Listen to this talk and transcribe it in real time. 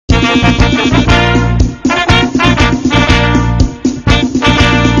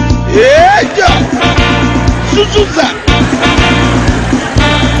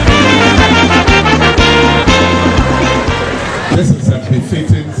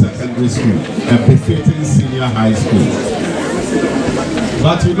secondary school, a befitting senior high school.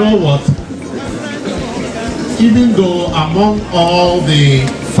 But you know what? Even though among all the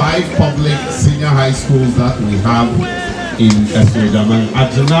 5 public senior high schools that we have in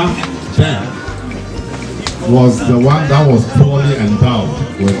Adjena then was the one that was poorly endowed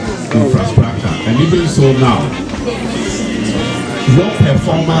with infrastructure. And even so now, your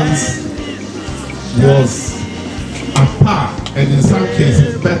performance was at par, and in some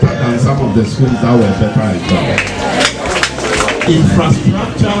cases better than some of the schools that were better endowed.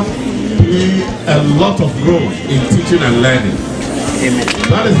 Infrastructure play a lot of role in teaching and learning. Amen.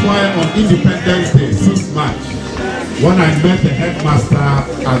 That is why on Independence Day, 6 March, when I met the headmaster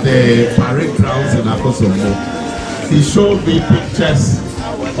at the parade grounds in Akosomo, he showed me pictures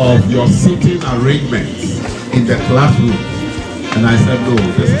of your seating arrangements in the classroom. And I said, no,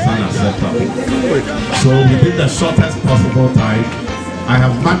 this is unacceptable. So within the shortest possible time, I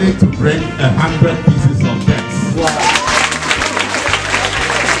have managed to bring 100 pieces of desks. Wow.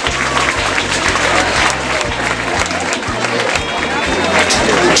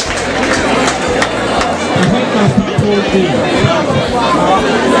 Told me that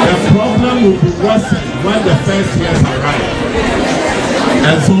the problem will be worsened when the first years arrive,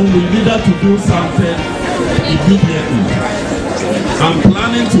 and so we needed to do something immediately. I'm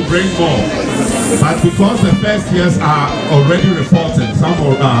planning to bring more, but because the first years are already reported, some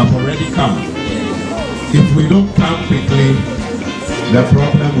have already come. If we don't come quickly, the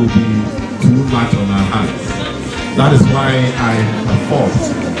problem will be too much on our hands. That is why I have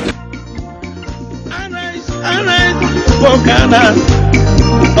fought. Alright, for Ghana,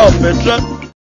 of Petra.